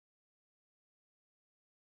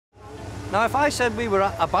Now, if I said we were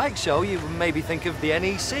at a bike show, you would maybe think of the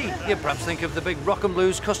NEC. You'd perhaps think of the big Rock and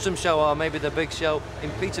Blues Custom Show, or maybe the big show in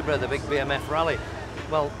Peterborough, the big BMF Rally.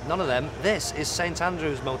 Well, none of them. This is St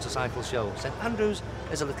Andrews Motorcycle Show. St Andrews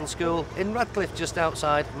is a little school in Radcliffe, just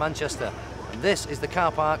outside Manchester. And this is the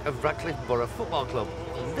car park of Radcliffe Borough Football Club.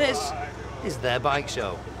 And this is their bike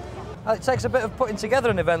show. It takes a bit of putting together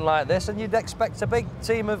an event like this, and you'd expect a big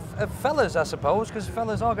team of fellas, I suppose, because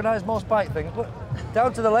fellas organise most bike things. But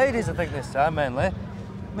down to the ladies, I think, this time, mainly.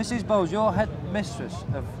 Mrs. Bowes, you're head mistress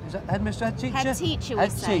of, is that head mistress, head teacher? Head teacher,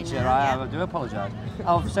 head teacher, right, yeah. I do apologise.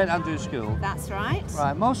 Of St Andrews School. That's right.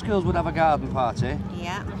 Right, most schools would have a garden party.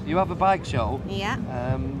 Yeah. You have a bike show. Yeah.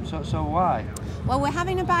 So why? Well, we're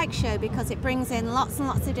having a bike show because it brings in lots and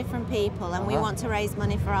lots of different people, and we want to raise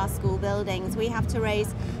money for our school buildings. We have to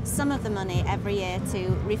raise some of the money every year to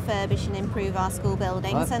refurbish and improve our school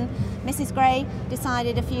buildings. Right. And Mrs. Gray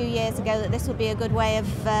decided a few years ago that this would be a good way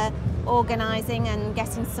of organising and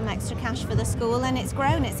getting some extra cash for the school, and it's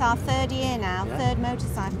grown. It's our third year now, third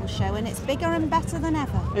motorcycle show, and it's bigger and better than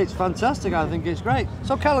ever. It's fantastic, I think it's great.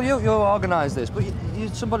 So Carol, you organised this, but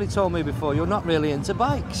somebody told me before you're not really into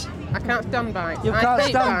bikes. I can't stand bikes. You can't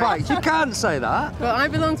stand bikes. You can't say that. Well, I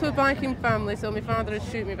belong to a biking family, so my father would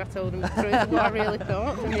shoot me if I told him the truth of what I really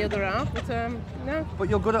thought from the other half. But no. But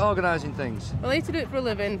you're good at organising things. Well, I used to do it for a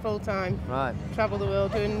living, full time. Right. Travel the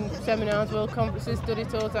world, doing seminars, world conferences, study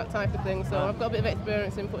tours, that type of thing. So I've got a bit of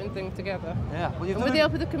experience in putting things together. Yeah. Well, and with the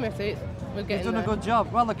help of the committee, we're getting You've done a good job.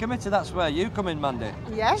 Well, the committee, that's where you come in, Mandy.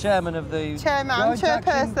 Yes. Chairman of the...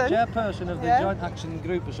 Chairperson of the Joint Action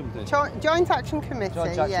Group or something. Joint Action Committee.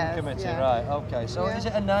 Joint Action Committee, right. Okay. So is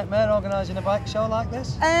it a nightmare organising a bike show like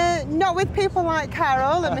this? Not with people like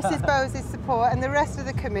Carol and Mrs. Bowes' support and the rest of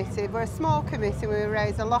the committee. We're a small committee. We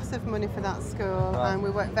raise a lot of money for that school, and we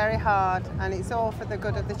work very hard, and it's all for the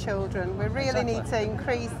good of the children. We really need to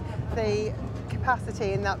increase the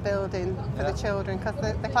capacity in that building for the children, because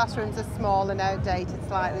the classrooms are small and outdated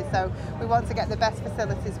slightly, so we want to get the best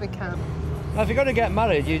facilities we can. Now, if you're going to get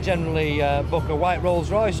married, you generally book a white Rolls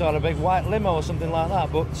Royce or a big white limo or something like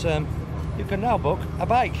that, but you can now book a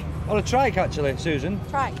bike, or a trike actually, Susan.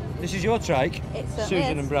 Trike. This is your trike,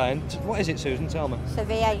 Susan and Brian. What is it, Susan? Tell me. It's a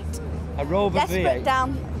V8. A Rover V8. Desperate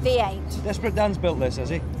Dan V8. Desperate Dan's built this, has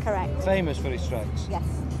he? Correct. Famous for his trikes. Yes.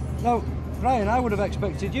 No, Brian, I would have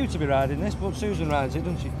expected you to be riding this, but Susan rides it,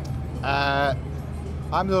 doesn't she?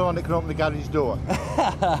 I'm the one that can open the garage door.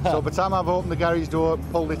 So by the time I've opened the garage door,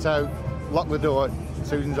 pulled it out, locked the door,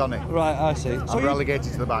 Susan's on it. Right, I see. So I'm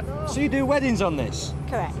relegated to the back. So you do weddings on this?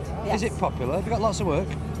 Correct, yes. Is it popular? Have you got lots of work?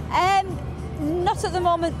 Not at the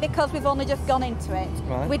moment, because we've only just gone into it.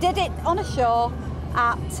 Right. We did it on a show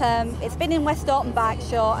at, it's been in West Orton Bike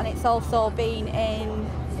Show, and it's also been in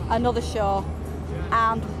another show.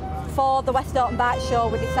 And for the West Orton Bike Show,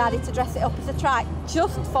 we decided to dress it up as a trike,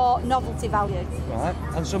 just for novelty value. Right,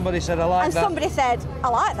 and somebody said, I like that. And somebody said, I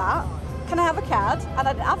like that, can I have a card? And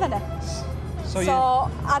I didn't have any.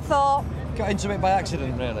 So I thought... Got into it by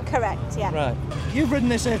accident, really? Correct, yeah. Right. You've ridden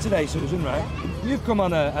this here today, Susan, right? You've come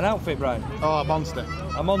on an outfit, Brian. Oh, a monster.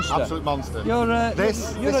 A monster? Absolute monster.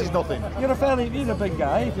 This is nothing. You're a big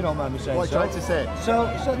guy, if you don't mind me saying so. What are you trying to say?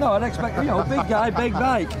 So no, I'd expect, big guy, big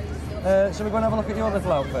bike. So we're going to have a look at your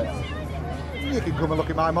little outfit. You can come and look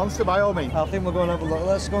at my monster, by all means. I think we'll go and have a look.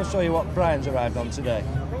 Let's go and show you what Brian's arrived on today.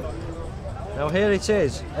 Now here it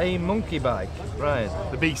is, a monkey bike, Brian.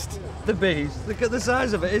 The beast. The beast. Look at the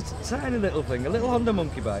size of it. It's a tiny little thing, a little Honda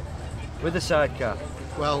monkey bike with a sidecar.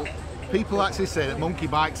 Well, people actually say that monkey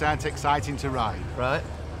bikes aren't exciting to ride. Right.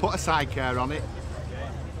 Put a sidecar on it.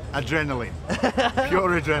 Adrenaline.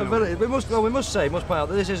 Pure adrenaline. We must point out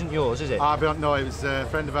that this isn't yours, is it? I don't know. It was a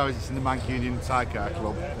friend of ours that's in the Mancunian Sidecar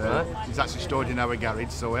Club. Right. He's actually stored in our garage,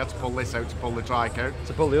 so we had to pull this out to pull the trike out.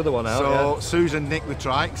 To pull the other one out, So Susan nicked the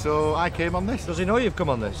trike, so I came on this. Does he know you've come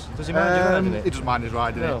on this? Does he mind you riding it? He doesn't mind us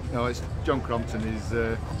riding it. No, it's John Crompton. He's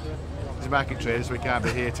a market trader, so he can't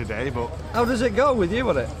be here today, but... How does it go with you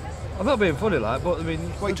on it? I'm not being funny, like, but I mean...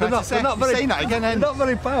 What are you trying to say? You're saying that again, they're not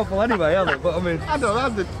very powerful anyway, are they? But I mean... I don't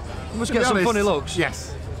know. You must get some funny looks.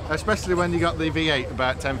 Yes, especially when you got the V8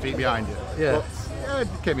 about 10 feet behind you. Yeah. But,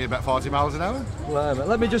 it came in about 40 miles an hour. Well,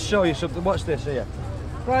 let me just show you something. Watch this here.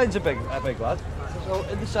 Brian's a big lad. So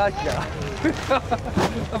in the sidecar,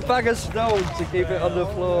 a bag of stones to keep it on the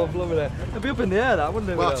floor, blubbing it. It'd be up in the air, that, wouldn't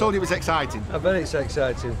it? Well, I told you it was exciting. I bet it's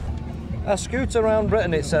exciting. A scooter around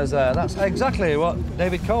Britain, it says there. That's exactly what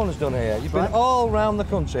David Cohen has done here. You've been all round the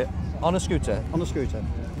country on a scooter. On a scooter.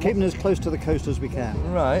 Keeping as close to the coast as we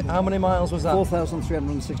can. Right, how many miles was that?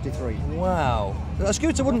 4,363. Wow. A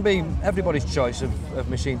scooter wouldn't be everybody's choice of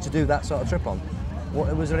machine to do that sort of trip on.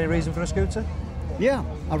 Was there any reason for a scooter? Yeah,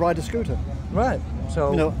 I ride a scooter. Right.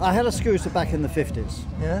 So You know, I had a scooter back in the 50s.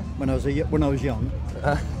 Yeah. When I was young,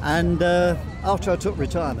 and after I took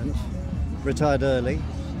retirement, retired early,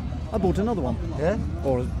 I bought another one. Yeah.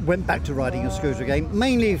 Or went back to riding a scooter again,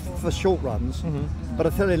 mainly for short runs. But I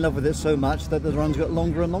fell in love with it so much that the runs got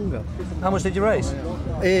longer and longer. How much did you raise?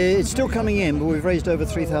 It's still coming in, but we've raised over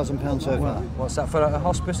 £3,000 so far. What's that for, a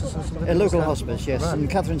hospice or something? A local hospice, yes, Right. and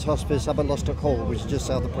Catherine's Hospice up at Lostock Hall, which is just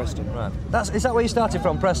south of Preston. Right. Is that where you started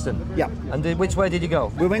from, Preston? Yeah. And which way did you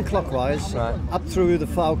go? We went clockwise, Right. up through the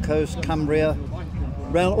Fylde coast, Cumbria,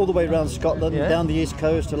 round all the way around Scotland, Yeah. down the east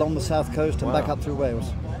coast, along the south coast, and Wow. back up through Wales.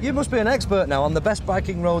 You must be an expert now on the best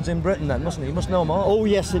biking roads in Britain then, mustn't you? You must know more. Oh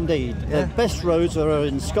yes, indeed. Yeah. The best roads are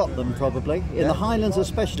in Scotland, probably. In Yeah. the Highlands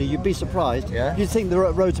especially, you'd be surprised. Yeah. You'd think the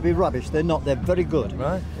roads would be rubbish. They're not. They're very good.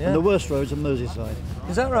 Right, yeah. And the worst roads are Merseyside,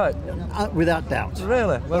 Is that right? without doubt.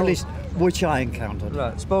 Really? Or at least which I encountered.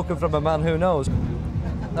 Right, spoken from a man who knows.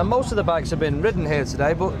 And most of the bikes have been ridden here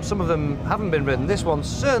today, but some of them haven't been ridden. This one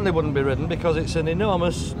certainly wouldn't be ridden because it's an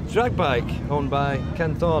enormous drag bike owned by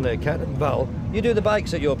Ken Thorney, Ken and Val. You do the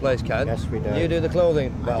bikes at your place, Ken? Yes, we do. You do the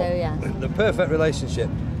clothing, Val? I do, yes. The perfect relationship.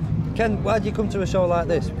 Ken, why do you come to a show like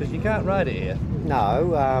this? Because you can't ride it here.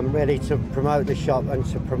 No, really to promote the shop and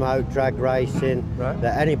to promote drag racing, Right.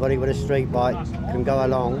 that anybody with a street bike can go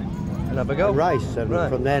along And have a go. and race. And Right.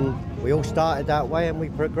 from then, we all started that way and we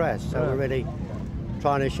progressed. So Right. we're really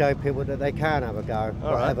trying to show people that they can have a go,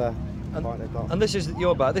 All right. whatever And, bike they've got. and this is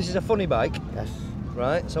your bike. This is a funny bike, Yes.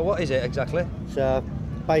 right? So what is it exactly? It's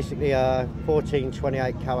basically a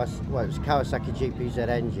 1428 Kawasaki GPZ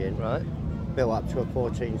engine, Right. built up to a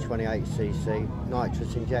 1428cc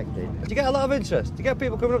nitrous injected. Do you get a lot of interest? Do you get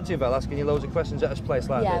people coming up to you, Val, asking you loads of questions at a place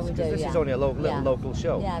like Yeah, this? we 'Cause do, this yeah. is only a little Yeah. local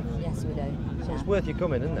show. Yeah, yes we do. So Yeah. it's worth you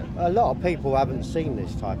coming, isn't it? A lot of people haven't seen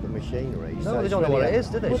this type of machinery. No, so they it's don't know really what a- it is,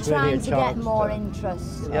 do they? We're It's really trying a to get chance more to-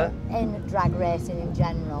 interest Yeah. in drag racing in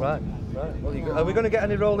general. Right, right. Well, are we going to get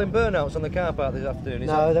any rolling burnouts on the car park this afternoon? Is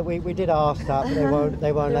No, that we did ask that, but they won't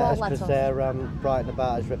They let won't us let because us. they're frightened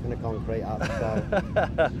about us ripping the concrete up. So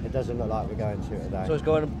it doesn't look like we're going to today. So it's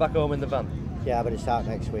going back home in the van? Yeah, but it's out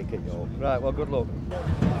next week at York. Right, well, good luck.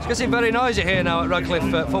 It's getting very noisy here now at Radcliffe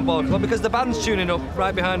Football Club because the band's tuning up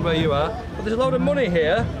right behind where you are. But there's a load of money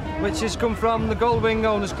here, which has come from the Goldwing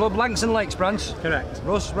Owners Club, Langston Lakes branch. Correct.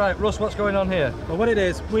 Russ, what's going on here? Well, what it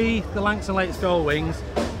is, we, the Langston Lakes Goldwings,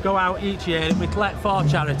 go out each year. We collect for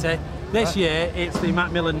charity. This year, it's the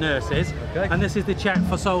Macmillan Nurses, Okay. and this is the cheque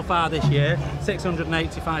for so far this year,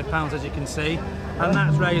 £685, as you can see, and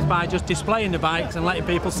that's raised by just displaying the bikes and letting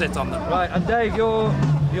people sit on them. Right, and Dave, you're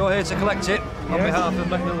here to collect it on behalf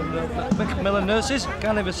of Macmillan Nurses.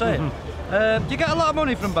 Can't even say it. Do you get a lot of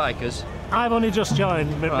money from bikers? I've only just joined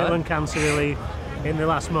Macmillan Cancer Relief in the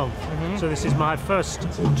last month, so this is my first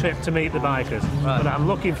trip to meet the bikers. But I'm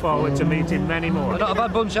looking forward to meeting many more. They're not a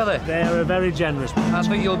bad bunch, are they? They are a very generous bunch. I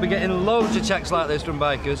think you'll be getting loads of checks like this from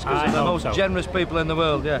bikers because I they're the hope most so. generous people in the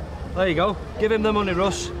world. Yeah. There you go. Give him the money,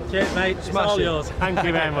 Russ. Cheers, mate. Smash it's all it. yours. Thank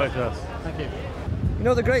you very much, Russ. Thank you. You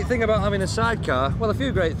know the great thing about having a sidecar? Well, a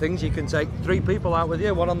few great things. You can take 3 people out with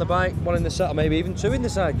you, 1 on the bike, 1 in the side, maybe even 2 in the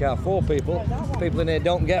sidecar, 4 people. People in here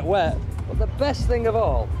don't get wet. But the best thing of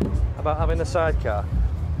all about having a sidecar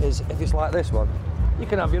is if it's like this one, you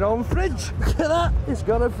can have your own fridge. Look at that. It's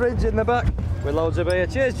got a fridge in the back with loads of beer.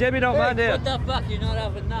 Cheers, Jimmy. Don't mind here. Put that back, you're not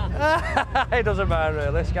having that. It doesn't matter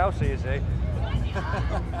really. Scousey, you see.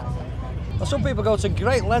 Well, some people go to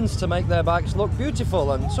great lengths to make their bikes look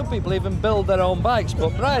beautiful, and some people even build their own bikes.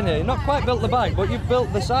 But Brian here, you've not quite built the bike, but you've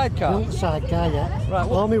built the sidecar. Built the sidecar, yeah. Right,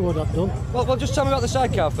 well- Army wood I've done. Well, just tell me about the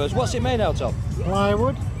sidecar first. What's it made out of?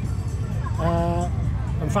 Plywood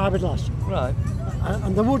and fiberglass. Right.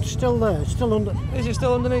 And the wood's still there, still under. Is it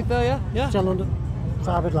still underneath there, yeah? Yeah. Still under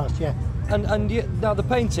fiberglass, yeah. And now the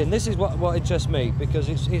painting, this is what interests me, because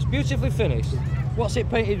it's beautifully finished. What's it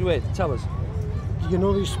painted with? Tell us. You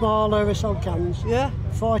know these small aerosol cans? Yeah?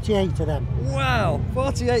 48 of them. Wow,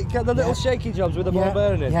 48, the little Yeah. shaky jobs with the ball Yeah,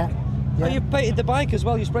 bearing in. yeah, yeah. And you painted the bike as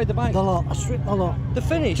well, you sprayed the bike. The lot, I stripped the lot. The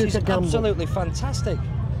finish Took is a gamble. absolutely fantastic.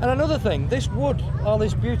 And another thing, this wood, all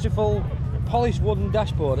this beautiful polished wooden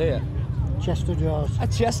dashboard here. Chester drawers. A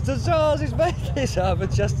chest of drawers, it's made this out of a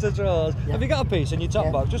chest of drawers. Yeah. Have you got a piece in your top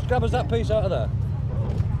Yeah. box? Just grab us that piece out of there.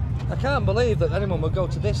 I can't believe that anyone would go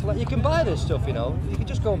to this. Like, you can buy this stuff, you know. You can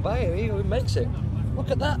just go and buy it, who makes it. Look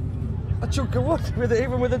at that. A chunk of wood,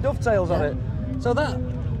 even with the dovetails on Yeah. it. So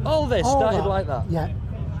all this All started that, like that. Yeah.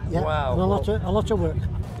 Yeah. Wow. And a lot of work.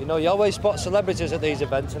 You know, you always spot celebrities at these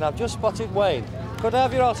events, and I've just spotted Wayne. Could I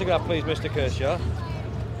have your autograph, please, Mr. Kershaw?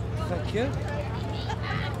 Thank you.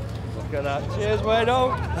 Look at that. Cheers, Wayne.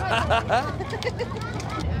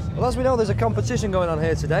 Well, Well, as we know, there's a competition going on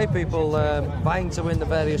here today. People vying to win the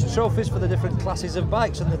various trophies for the different classes of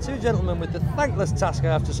bikes. And the two gentlemen with the thankless task, I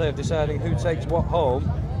have to say, of deciding who takes what home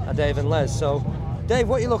are Dave and Les. So, Dave,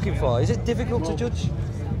 what are you looking for? Is it difficult to judge?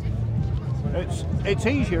 It's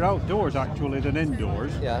easier outdoors actually than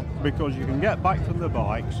indoors, because you can get back from the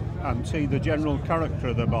bikes and see the general character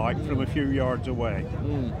of the bike from a few yards away.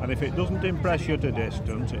 And if it doesn't impress you at a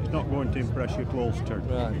distance, it's not going to impress you close to.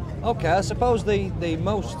 Right. Okay, I suppose the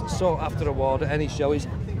most sought after award at any show is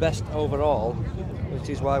best overall, which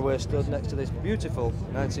is why we're stood next to this beautiful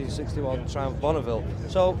 1961 Triumph Bonneville.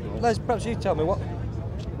 So, Les, perhaps you tell me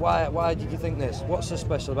why did you think this? What's so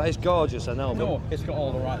special about it? It's gorgeous, I know. No, it's got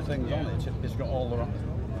all the right things on it. It's got all the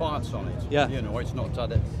right parts on it. Yeah. You know, it's not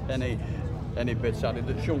had any bits added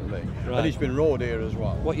that shouldn't be. Right. And it's been rode here as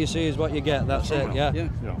well. What you see is what you get, that's it, yeah?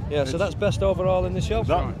 Yeah. So that's best overall in the show?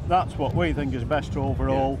 That's what we think is best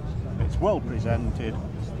overall. Yeah. It's well presented.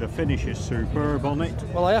 The finish is superb on it.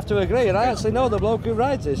 Well, I have to agree, and I actually know the bloke who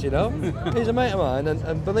rides this, you know. He's a mate of mine,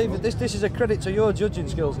 and believe it, this is a credit to your judging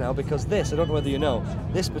skills now, because this, I don't know whether you know,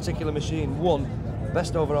 this particular machine won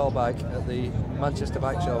best overall bike at the Manchester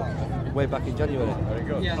Bike Show way back in January. Very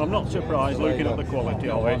good. I'm not surprised looking at the quality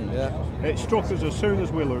of it. Yeah. It struck us as soon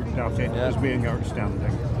as we looked at it as being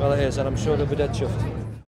outstanding. Well, it is, and I'm sure they'll be dead chuffed.